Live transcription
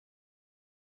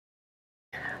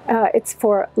It's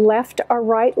for left or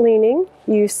right leaning.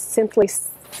 You simply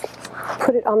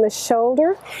put it on the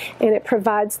shoulder, and it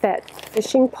provides that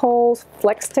fishing pole,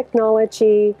 flex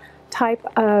technology type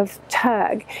of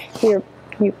tug. You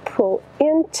pull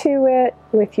into it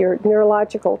with your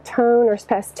neurological tone or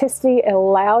spasticity. It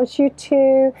allows you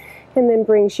to, and then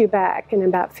brings you back. In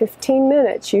about 15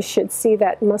 minutes, you should see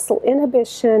that muscle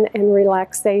inhibition and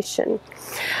relaxation.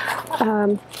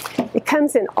 It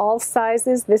comes in all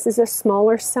sizes. This is a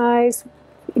smaller size.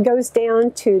 It goes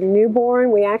down to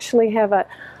newborn. We actually have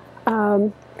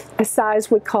a size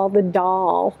we call the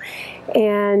doll,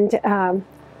 and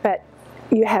but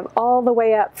you have all the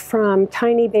way up from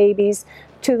tiny babies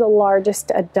to the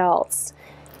largest adults,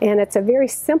 and it's a very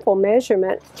simple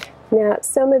measurement. Now,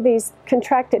 some of these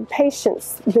contracted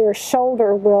patients, their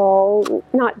shoulder will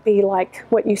not be like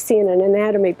what you see in an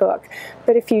anatomy book,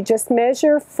 but if you just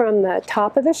measure from the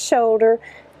top of the shoulder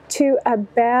to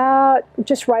about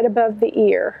just right above the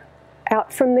ear,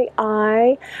 out from the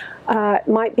eye, it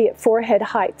might be at forehead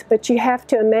height, but you have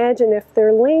to imagine if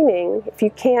they're leaning, if you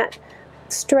can't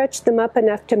stretch them up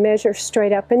enough to measure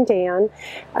straight up and down,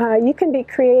 you can be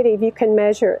creative. You can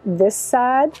measure this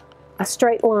side, a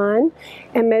straight line,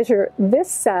 and measure this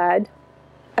side,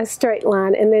 a straight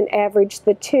line, and then average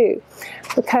the two.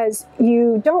 Because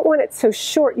you don't want it so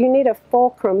short, you need a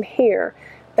fulcrum here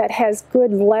that has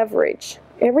good leverage.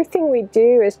 Everything we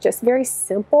do is just very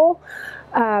simple.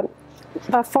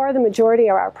 By far the majority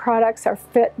of our products are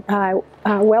fit by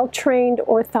well-trained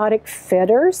orthotic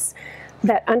fitters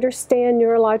that understand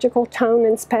neurological tone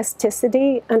and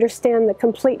spasticity, understand the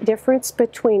complete difference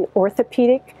between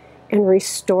orthopedic and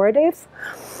restorative.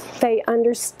 They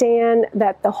understand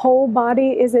that the whole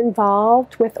body is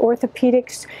involved. With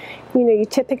orthopedics, you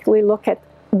typically look at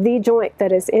the joint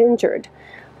that is injured.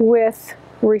 With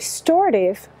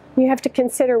restorative, you have to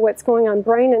consider what's going on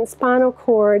brain and spinal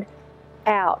cord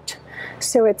out.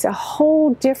 So it's a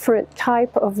whole different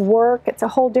type of work, it's a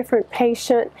whole different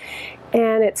patient,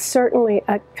 and it's certainly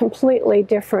a completely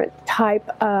different type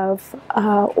of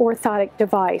orthotic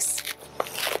device.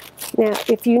 Now,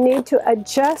 if you need to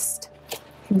adjust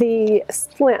the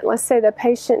splint, let's say the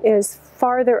patient is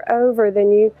farther over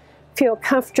than you feel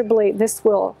comfortably, this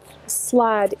will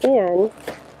slide in,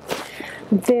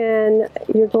 then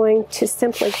you're going to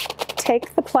simply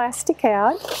take the plastic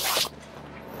out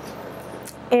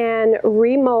and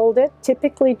remold it,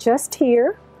 typically just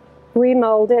here,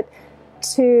 remold it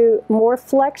to more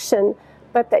flexion,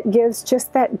 but that gives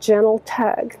just that gentle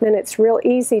tug. Then it's real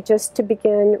easy just to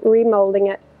begin remolding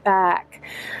it back.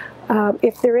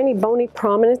 If there are any bony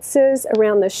prominences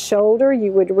around the shoulder,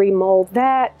 you would remold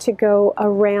that to go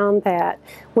around that.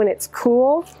 When it's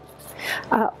cool,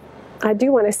 I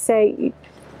do want to say,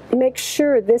 make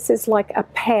sure this is like a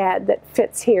pad that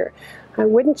fits here. I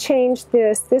wouldn't change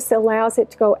this. This allows it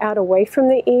to go out away from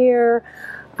the ear,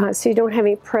 so you don't have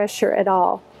any pressure at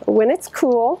all. When it's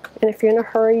cool, and if you're in a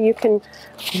hurry, you can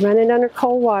run it under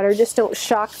cold water. Just don't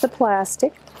shock the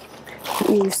plastic.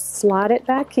 You slide it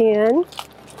back in.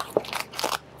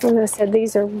 As I said,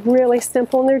 these are really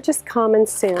simple, and they're just common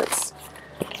sense.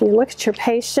 You look at your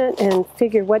patient and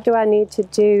figure, what do I need to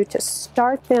do to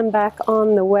start them back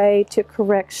on the way to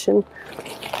correction?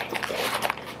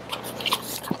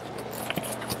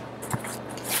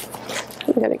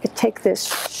 I'm going to take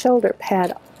this shoulder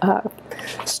pad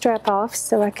strap off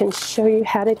so I can show you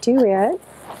how to do it.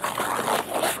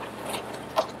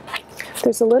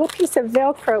 There's a little piece of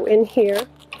Velcro in here,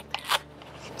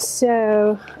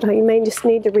 so you may just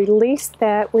need to release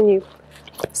that when you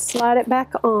slide it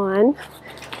back on.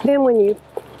 Then when you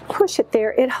push it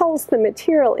there, it holds the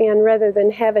material in rather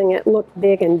than having it look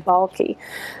big and bulky.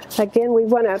 Again, we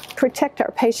want to protect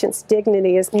our patient's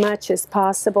dignity as much as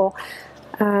possible.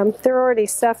 They're already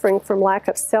suffering from lack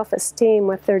of self-esteem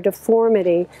with their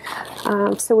deformity,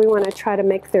 so we want to try to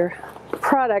make their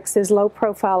products as low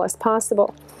profile as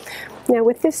possible. Now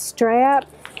with this strap,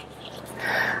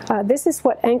 this is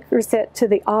what anchors it to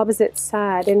the opposite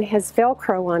side and has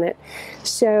Velcro on it.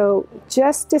 So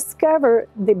just discover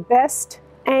the best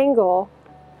angle,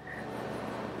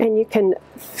 and you can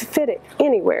fit it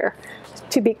anywhere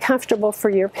to be comfortable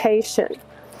for your patient.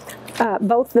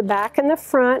 Both the back and the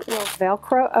front will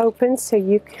Velcro open, so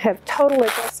you have total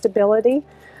adjustability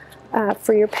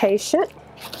for your patient.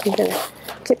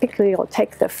 Typically you'll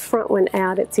take the front one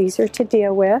out, it's easier to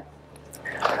deal with.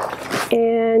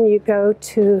 And you go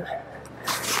to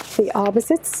the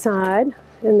opposite side,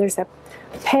 and there's a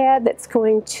pad that's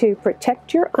going to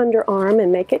protect your underarm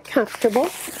and make it comfortable.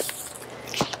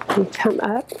 You come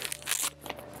up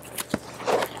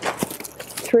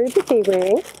through the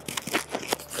D-ring.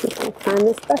 You can find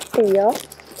this by feel.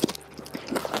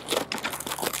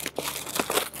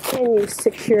 and you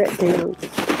secure it down.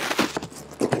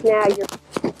 Now, your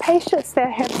patients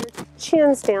that have their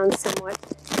chins down somewhat,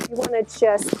 you want to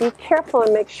just be careful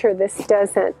and make sure this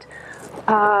doesn't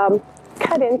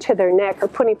cut into their neck or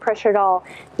put any pressure at all.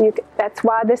 That's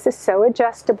why this is so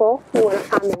adjustable. You want to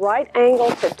find the right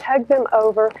angle to tug them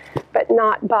over, but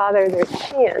not bother their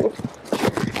chin.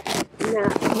 Now,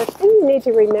 the thing you need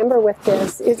to remember with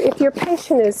this is if your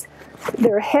patient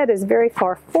their head is very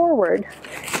far forward,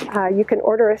 you can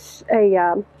order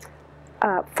a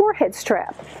forehead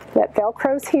strap that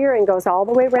velcros here and goes all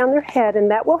the way around their head, and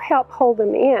that will help hold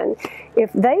them in.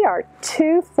 If they are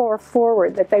too far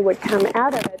forward that they would come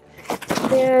out of it,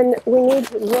 then we need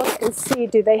to look and see,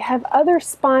 do they have other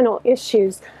spinal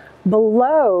issues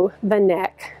below the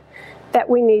neck that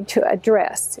we need to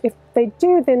address? If they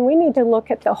do, then we need to look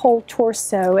at the whole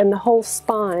torso and the whole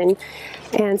spine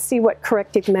and see what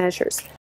corrective measures.